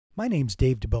My name's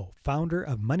Dave DeBow, founder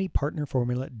of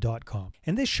MoneyPartnerFormula.com,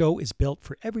 and this show is built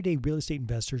for everyday real estate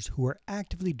investors who are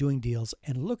actively doing deals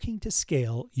and looking to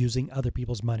scale using other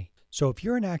people's money. So if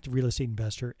you're an active real estate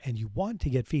investor and you want to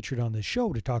get featured on this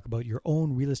show to talk about your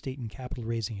own real estate and capital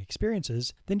raising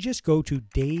experiences, then just go to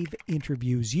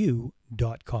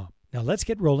daveinterviewyou.com. Now let's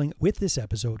get rolling with this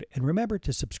episode, and remember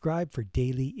to subscribe for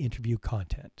daily interview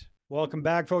content. Welcome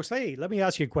back, folks. Hey, let me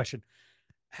ask you a question.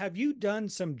 Have you done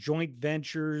some joint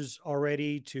ventures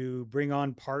already to bring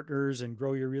on partners and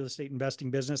grow your real estate investing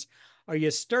business? Are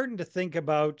you starting to think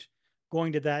about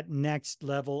going to that next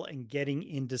level and getting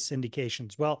into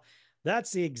syndications? Well,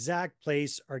 that's the exact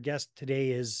place our guest today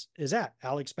is at.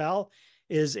 Alex Ball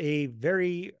is a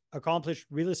very accomplished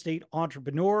real estate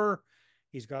entrepreneur.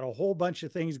 He's got a whole bunch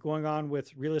of things going on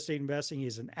with real estate investing.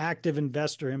 He's an active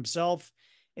investor himself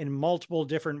in multiple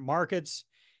different markets.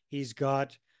 He's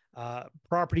got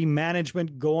property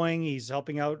management going. He's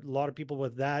helping out a lot of people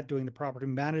with that, doing the property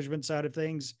management side of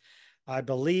things. I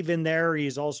believe in there.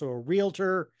 He's also a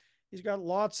realtor. He's got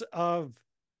lots of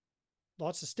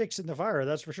sticks in the fire,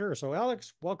 that's for sure. So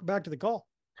Alex, welcome back to the call.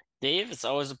 Dave, it's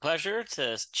always a pleasure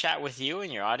to chat with you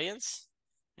and your audience.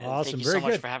 And thank Awesome. you Very so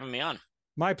much good. for having me on.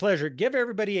 My pleasure. Give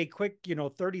everybody a quick,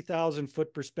 30,000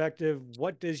 foot perspective.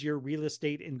 What does your real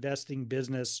estate investing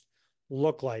business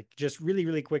look like? Just really,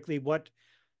 really quickly, what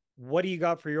do you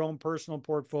got for your own personal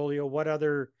portfolio? What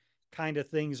other kind of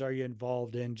things are you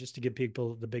involved in, just to give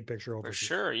people the big picture For overview?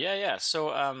 sure. Yeah, yeah. So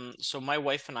my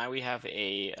wife and I, we have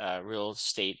a real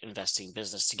estate investing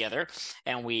business together,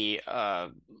 and we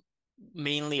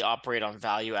mainly operate on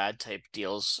value add type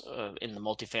deals in the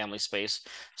multifamily space.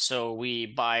 So we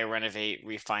buy, renovate,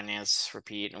 refinance,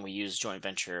 repeat, and we use joint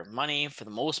venture money for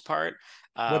the most part.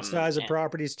 What Um, size of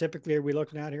properties typically are we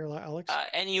looking at here, Alex?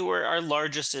 Anywhere, our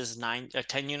largest is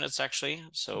 10 units actually.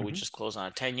 So we Mm-hmm. just closed on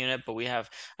a 10 unit, but we have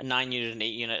a 9 unit and 8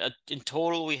 unit. In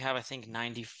total, we have, I think,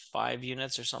 95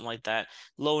 units or something like that,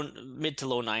 mid to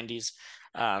low 90s.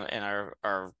 And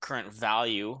our current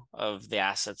value of the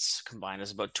assets combined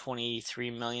is about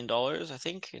 $23 million, I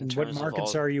think, in What terms of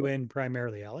markets all. are you in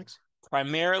primarily, Alex?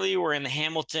 Primarily, we're in the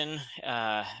Hamilton,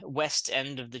 west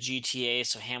end of the GTA.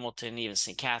 So Hamilton, even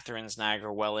St. Catharines,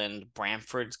 Niagara, Welland,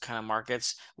 Brantford kind of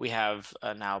markets. We have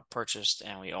now purchased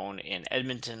and we own in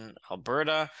Edmonton,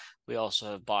 Alberta. We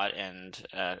also have bought and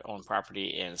own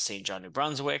property in St. John, New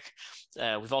Brunswick.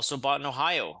 We've also bought in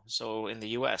Ohio, so in the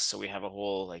US. So we have a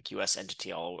whole like US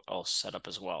entity all set up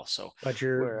as well. So But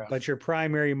your we're but your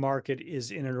primary market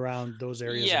is in and around those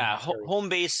areas in yeah, Ontario. home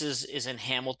base is in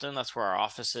Hamilton. That's where our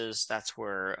office is. That's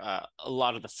where a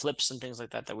lot of the flips and things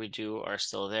like that we do are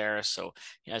still there. So,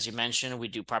 as you mentioned, we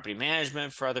do property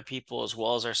management for other people as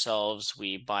well as ourselves.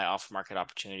 We buy off-market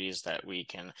opportunities that we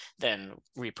can then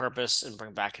repurpose and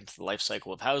bring back into the life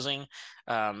cycle of housing.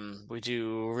 We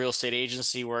do real estate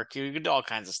agency work. You can do all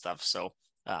kinds of stuff. So,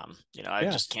 I Yeah.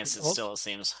 just can't sit All, still, it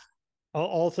seems.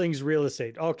 all things real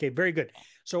estate. Okay, very good.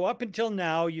 So up until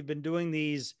now, you've been doing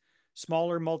these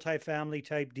smaller multifamily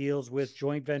type deals with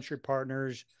joint venture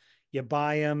partners. You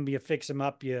buy them, you fix them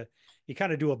up, you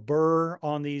kind of do a burr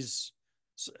on these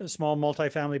small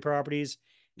multifamily properties,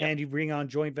 Yep. and you bring on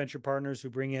joint venture partners who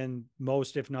bring in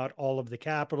most, if not all, of the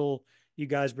capital. You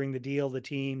guys bring the deal, the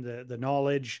team, the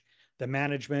knowledge, the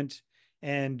management,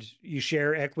 and you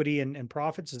share equity and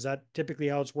profits. Is that typically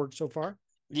how it's worked so far?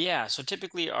 Yeah, so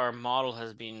typically our model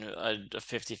has been a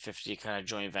 50-50 kind of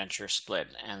joint venture split.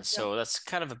 And Yeah. so that's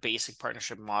kind of a basic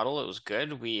partnership model. It was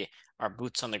good. We are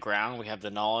boots on the ground. We have the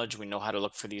knowledge. We know how to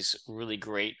look for these really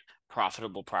great,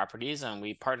 profitable properties. And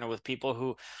we partner with people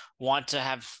who want to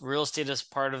have real estate as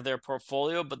part of their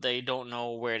portfolio, but they don't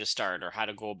know where to start or how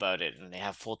to go about it. And they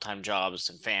have full-time jobs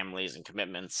and families and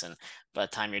commitments. And by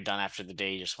the time you're done after the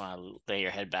day, you just want to lay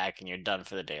your head back and you're done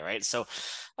for the day, right? So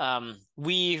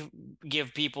we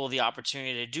give people the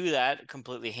opportunity to do that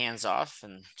completely hands off,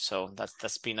 and so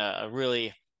that's been a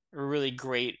really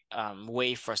great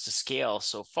way for us to scale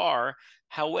so far.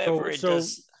 However, So it so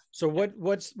does. so Yep.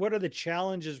 what are the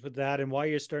challenges with that, and why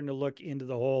you're starting to look into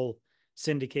the whole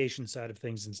syndication side of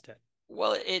things instead?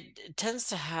 Well, it tends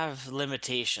to have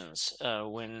limitations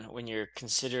when you're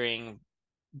considering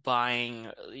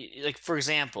buying, like for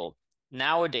example,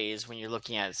 nowadays when you're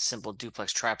looking at simple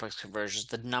duplex triplex conversions,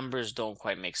 the numbers don't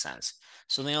quite make sense.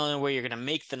 So the only way you're going to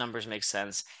make the numbers make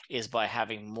sense is by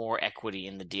having more equity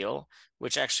in the deal,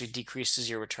 which actually decreases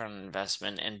your return on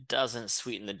investment and doesn't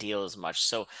sweeten the deal as much.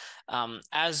 So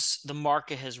as the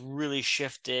market has really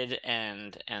shifted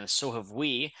and so have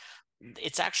we,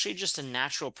 it's actually just a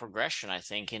natural progression, I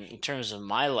think, in terms of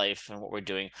my life and what we're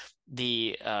doing.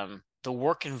 The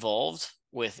work involved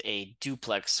with a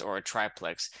duplex or a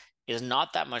triplex is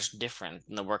not that much different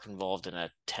than the work involved in a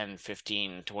 10,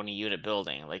 15, 20 unit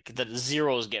building. Like the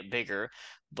zeros get bigger,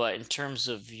 but in terms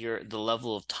of the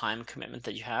level of time commitment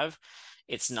that you have,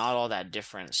 it's not all that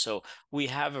different. So we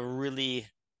have a really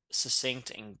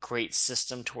succinct and great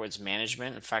system towards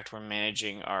management. In fact, we're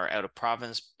managing our out of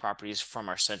province properties from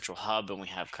our central hub, and we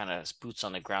have kind of boots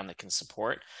on the ground that can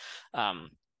support.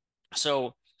 Um,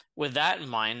 so with that in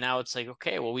mind, now it's like,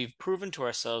 okay, well, we've proven to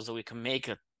ourselves that we can make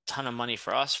a ton of money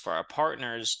for us, for our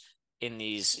partners in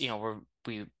these,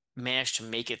 we managed to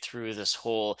make it through this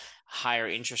whole higher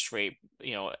interest rate,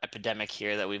 epidemic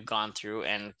here that we've gone through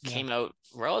and Yeah. came out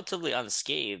relatively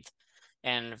unscathed.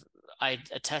 And I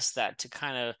attest that to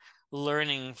kind of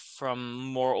learning from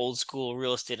more old school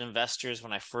real estate investors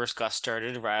when I first got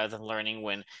started, rather than learning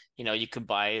when, you could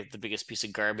buy the biggest piece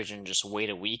of garbage and just wait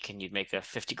a week and you'd make a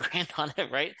 50 grand on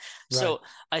it, right? Right. So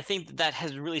I think that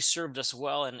has really served us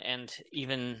well. And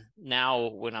even now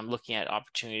when I'm looking at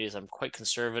opportunities, I'm quite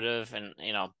conservative, and,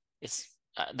 it's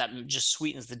that just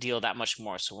sweetens the deal that much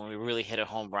more. So when we really hit a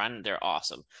home run, they're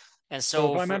awesome. And So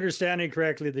if so I'm for understanding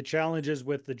correctly, the challenges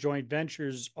with the joint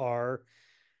ventures are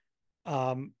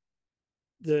um,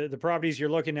 the properties you're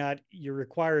looking at, you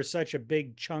require such a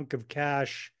big chunk of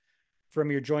cash from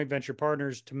your joint venture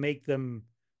partners to make them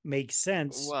make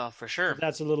sense. Well, for sure.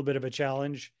 That's a little bit of a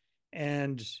challenge.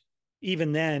 And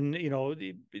even then,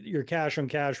 your cash on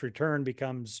cash return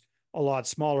becomes a lot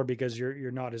smaller because you're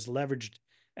not as leveraged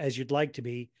as you'd like to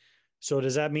be. So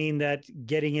does that mean that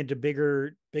getting into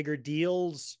bigger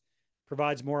deals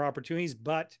provides more opportunities?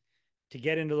 But to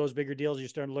get into those bigger deals, you're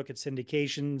starting to look at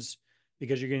syndications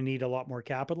because you're going to need a lot more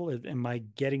capital. Am I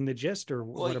getting the gist, or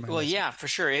Well, what am I well, missing? yeah, for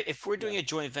sure. If we're Yeah. doing a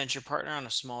joint venture partner on a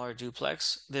smaller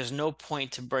duplex, there's no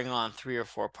point to bring on three or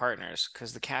four partners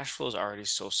because the cash flow is already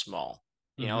so small.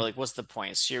 Mm-hmm. Like what's the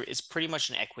point? So it's pretty much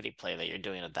an equity play that you're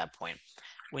doing at that point.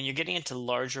 When you're getting into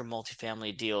larger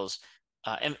multifamily deals,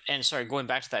 and sorry, going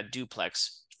back to that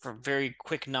duplex, for very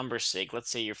quick numbers sake, let's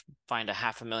say you find a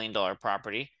 $500,000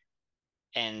 property,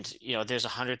 and there's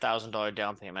 $100,000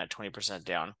 down payment at 20%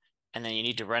 down, and then you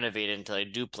need to renovate it into a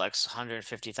duplex,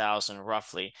 150,000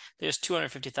 roughly. There's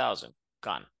 250,000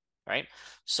 gone, right? Yeah.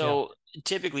 So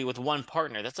typically with one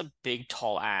partner, that's a big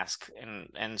tall ask,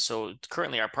 and so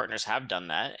currently our partners have done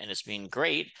that, and it's been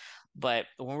great. But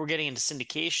when we're getting into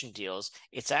syndication deals,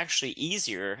 it's actually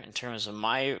easier in terms of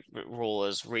my role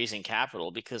as raising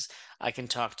capital, because I can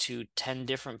talk to 10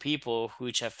 different people who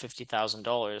each have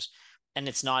 $50,000, and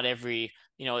it's not every,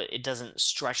 it doesn't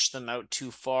stretch them out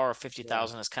too far. Yeah.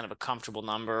 50,000 is kind of a comfortable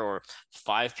number, or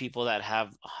five people that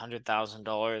have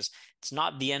 $100,000. It's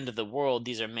not the end of the world.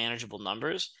 These are manageable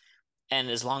numbers. And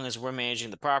as long as we're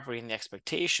managing the property and the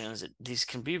expectations, these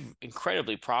can be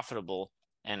incredibly profitable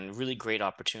and really great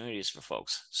opportunities for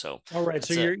folks. So All right.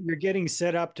 So that's a, you're getting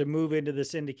set up to move into the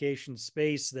syndication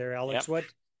space there, Alex. yep. What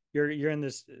you're in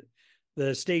this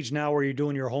the stage now where you're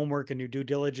doing your homework and your due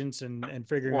diligence and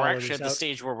figuring We're all of actually this at the out.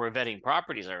 stage where we're vetting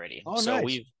properties already. Oh, So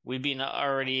nice. we've been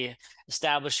already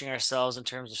establishing ourselves in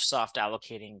terms of soft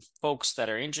allocating folks that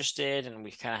are interested, and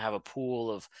we kind of have a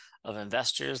pool of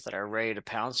investors that are ready to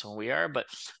pounce when we are. But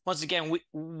once again,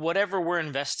 whatever we're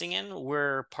investing in,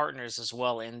 we're partners as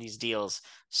well in these deals.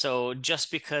 So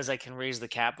just because I can raise the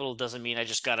capital doesn't mean I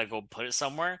just gotta go put it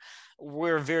somewhere.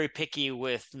 We're very picky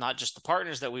with not just the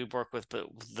partners that we work with, but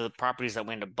the properties that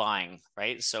we end up buying,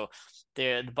 right? So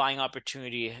the buying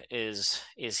opportunity is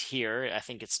here. I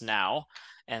think it's now.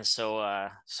 And so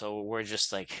we're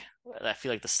just like, I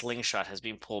feel like the slingshot has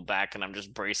been pulled back, and I'm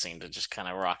just bracing to just kind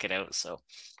of rock it out.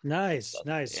 Nice,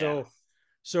 nice. Yeah.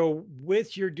 So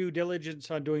with your due diligence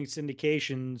on doing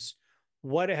syndications,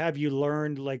 what have you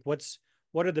learned? Like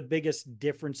what are the biggest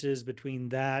differences between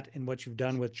that and what you've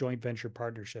done with joint venture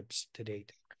partnerships to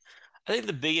date? I think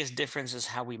the biggest difference is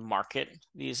how we market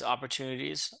these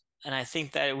opportunities. And I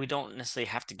think that we don't necessarily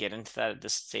have to get into that at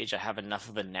this stage. I have enough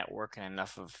of a network and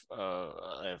enough of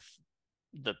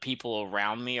the people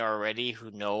around me already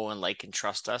who know and like and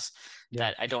trust us, Yeah.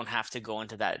 that I don't have to go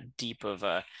into that deep of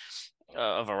a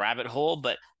rabbit hole.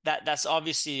 But that's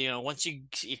obviously, once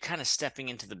you're kind of stepping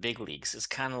into the big leagues, it's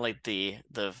kind of like the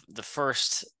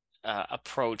first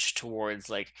approach towards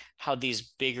like how these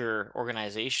bigger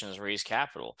organizations raise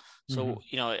capital. Mm-hmm.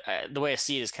 So, the way I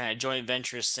see it is kind of joint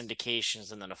ventures,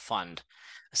 syndications, and then a fund.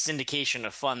 A syndication,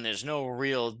 a fund, there's no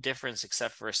real difference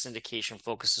except for a syndication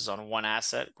focuses on one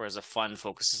asset, whereas a fund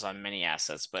focuses on many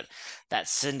assets. But that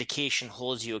syndication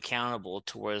holds you accountable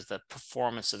towards the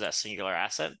performance of that singular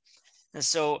asset. And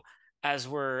so as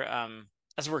we're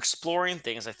exploring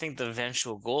things, I think the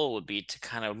eventual goal would be to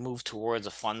kind of move towards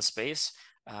a fund space.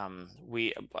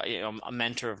 A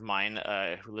mentor of mine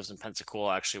who lives in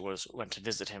Pensacola actually went to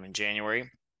visit him in January.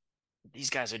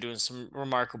 These guys are doing some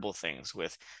remarkable things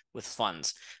with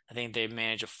funds. I think they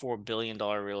manage a $4 billion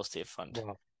real estate fund,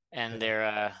 Wow. and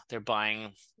Yeah. they're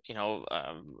buying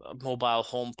mobile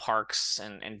home parks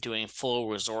and doing full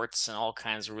resorts and all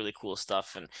kinds of really cool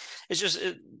stuff. And it's just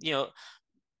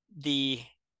the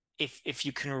if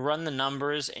you can run the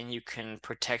numbers and you can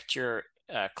protect your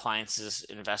clients'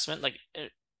 investment, like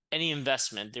any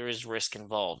investment, there is risk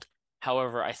involved.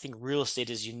 However, I think real estate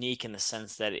is unique in the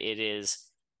sense that it is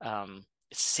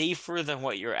safer than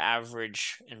what your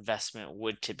average investment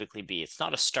would typically be. It's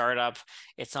not a startup.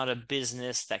 It's not a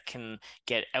business that can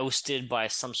get ousted by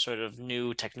some sort of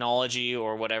new technology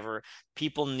or whatever.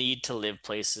 People need to live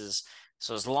places.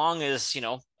 So as long as,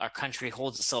 our country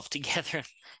holds itself together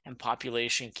and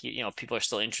population, people are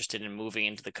still interested in moving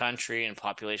into the country and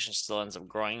population still ends up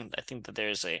growing, I think that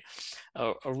there's a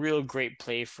real great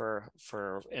play for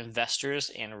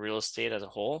investors and real estate as a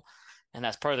whole. And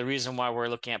that's part of the reason why we're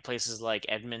looking at places like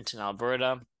Edmonton,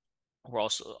 Alberta. We're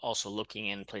also looking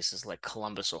in places like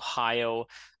Columbus, Ohio,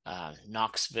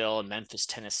 Knoxville, Memphis,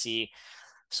 Tennessee.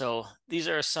 So these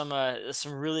are some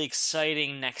really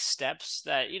exciting next steps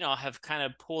that, have kind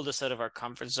of pulled us out of our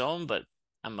comfort zone, but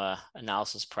I'm a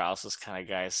analysis paralysis kind of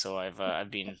guy, so I've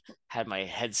been had my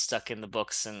head stuck in the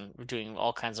books and doing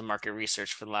all kinds of market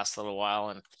research for the last little while,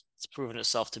 and it's proven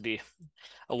itself to be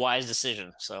a wise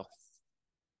decision. So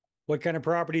What kind of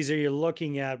properties are you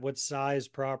looking at? What size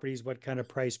properties? What kind of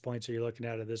price points are you looking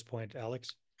at this point,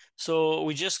 Alex? So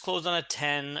we just closed on a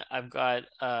 10.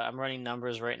 I'm running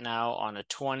numbers right now on a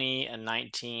 20, a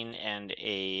 19, and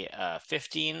a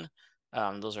 15.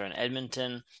 Those are in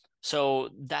Edmonton. So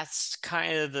that's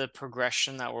kind of the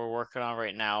progression that we're working on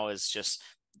right now is just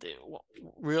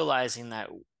realizing that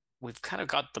we've kind of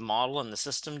got the model and the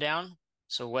system down.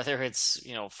 So whether it's,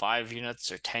 5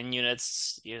 units or 10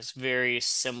 units, it's very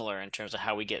similar in terms of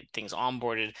how we get things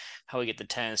onboarded, how we get the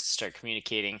tenants to start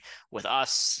communicating with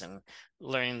us and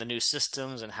learning the new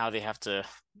systems and how they have to,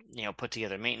 put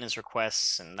together maintenance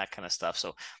requests and that kind of stuff.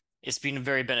 So it's been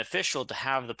very beneficial to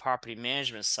have the property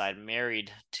management side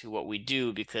married to what we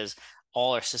do because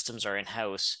all our systems are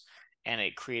in-house and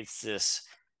it creates this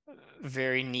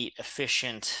very neat,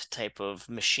 efficient type of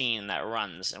machine that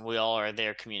runs, and we all are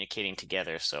there communicating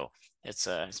together. So it's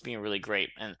been really great.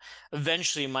 And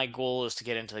eventually, my goal is to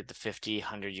get into like the 50,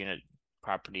 100 unit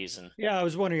properties. And Yeah, I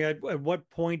was wondering at what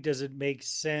point does it make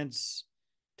sense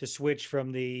to switch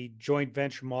from the joint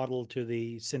venture model to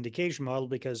the syndication model?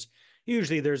 Because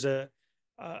usually there's a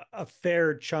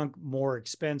fair chunk more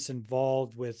expense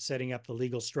involved with setting up the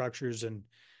legal structures and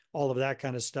all of that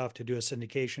kind of stuff to do a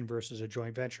syndication versus a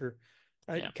joint venture.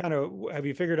 I yeah. kind of have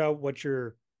you figured out what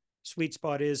your sweet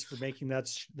spot is for making that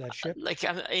shift? Like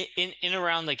in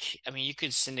around like I mean you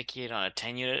could syndicate on a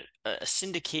 10 unit. A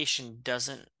syndication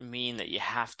doesn't mean that you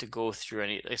have to go through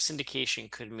any. A syndication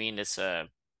could mean it's a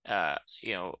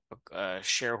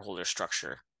shareholder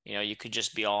structure. You could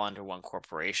just be all under one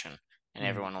corporation and Mm,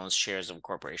 everyone owns shares of a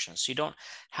corporation. So you don't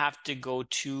have to go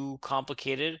too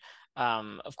complicated.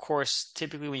 Of course,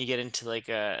 typically when you get into like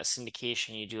a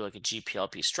syndication, you do like a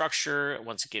GPLP structure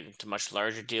once you get into much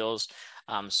larger deals.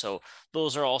 So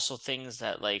those are also things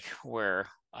that like we're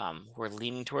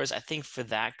leaning towards. I think for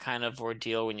that kind of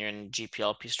ordeal, when you're in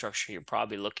GPLP structure, you're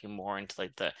probably looking more into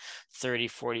like the 30,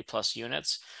 40 plus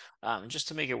units, just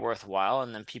to make it worthwhile.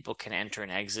 And then people can enter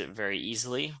and exit very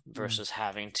easily mm. versus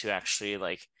having to actually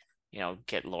like,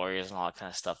 get lawyers and all that kind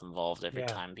of stuff involved every Yeah,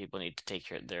 time people need to take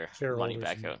their money shareholders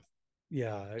back and out.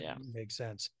 yeah, it Yeah. makes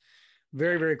sense.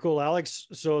 Very, Yeah. very cool, Alex.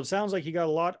 So it sounds like you got a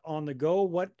lot on the go.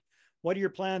 What are your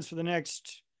plans for the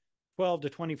next 12 to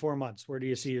 24 months? Where do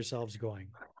you see yourselves going?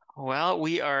 Well,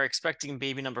 we are expecting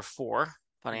baby number four,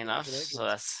 funny enough. So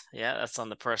Congratulations. that's on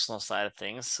the personal side of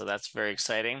things. So that's very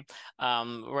exciting.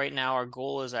 Right now, our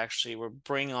goal is actually we're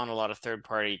bringing on a lot of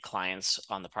third-party clients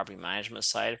on the property management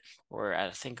side. We're at,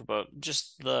 I think, about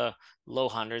just the low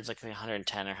hundreds, like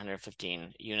 110 or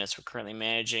 115 units we're currently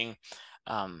managing.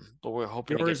 But we're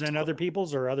hoping to Yours get and other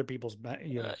people's or other people's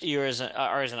units?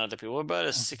 ours and other people. We're about a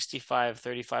Okay.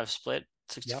 65-35 split.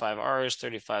 Yep. 65 ours,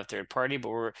 35 third party, but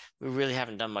we really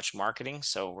haven't done much marketing,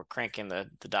 so we're cranking the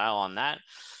dial on that.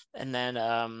 And then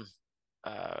uh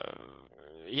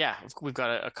yeah, we've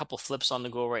got a couple flips on the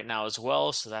go right now as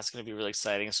well, so that's going to be really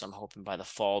exciting. So I'm hoping by the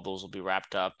fall those will be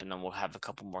wrapped up and then we'll have a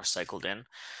couple more cycled in.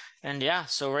 And yeah,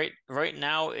 so right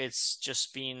now it's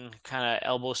just been kind of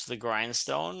elbows to the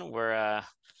grindstone where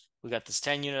we got this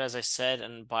 10 unit, as I said,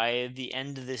 and by the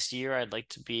end of this year, I'd like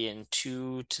to be in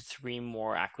 2 to 3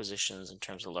 more acquisitions in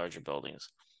terms of larger buildings.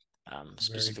 Very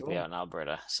specifically cool. out in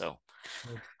Alberta. So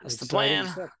that's the Exciting plan.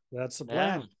 stuff. That's the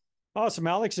Yeah. plan. Awesome,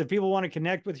 Alex. If people want to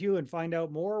connect with you and find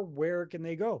out more, where can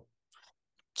they go?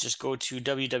 Just go to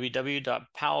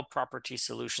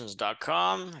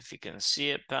www.palpropertysolutions.com. If you can see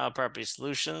it, Pal Property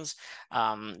Solutions,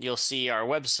 you'll see our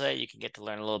website. You can get to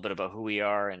learn a little bit about who we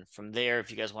are. And from there,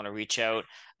 if you guys want to reach out,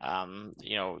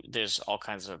 there's all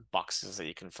kinds of boxes that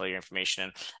you can fill your information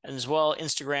in. And as well,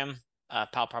 Instagram,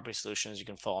 Pal Property Solutions. You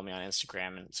can follow me on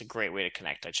Instagram, and it's a great way to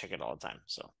connect. I check it all the time.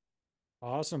 So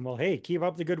Awesome. Well, hey, keep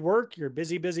up the good work. You're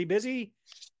busy, busy, busy,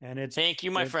 and thank you,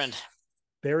 my friend. it's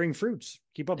bearing fruits.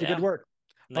 Keep up the good Yeah. work.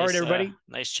 All right, Nice, everybody.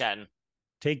 nice chatting.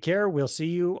 Take care. We'll see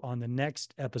you on the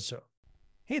next episode.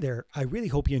 Hey there, I really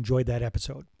hope you enjoyed that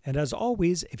episode. And as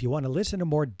always, if you want to listen to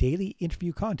more daily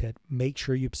interview content, make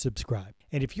sure you subscribe.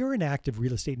 And if you're an active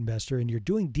real estate investor and you're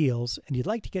doing deals and you'd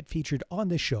like to get featured on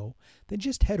this show, then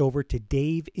just head over to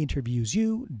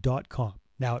daveinterviewyou.com.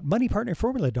 Now, at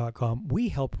moneypartnerformula.com, we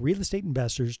help real estate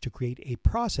investors to create a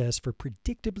process for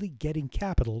predictably getting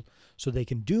capital so they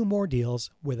can do more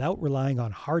deals without relying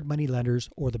on hard money lenders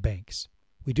or the banks.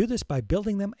 We do this by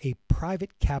building them a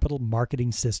private capital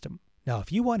marketing system. Now,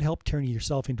 if you want help turning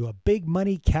yourself into a big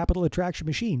money capital attraction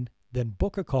machine, then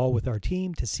book a call with our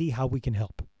team to see how we can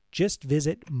help. Just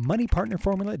visit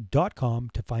moneypartnerformula.com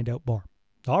to find out more.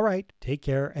 All right, take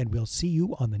care, and we'll see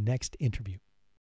you on the next interview.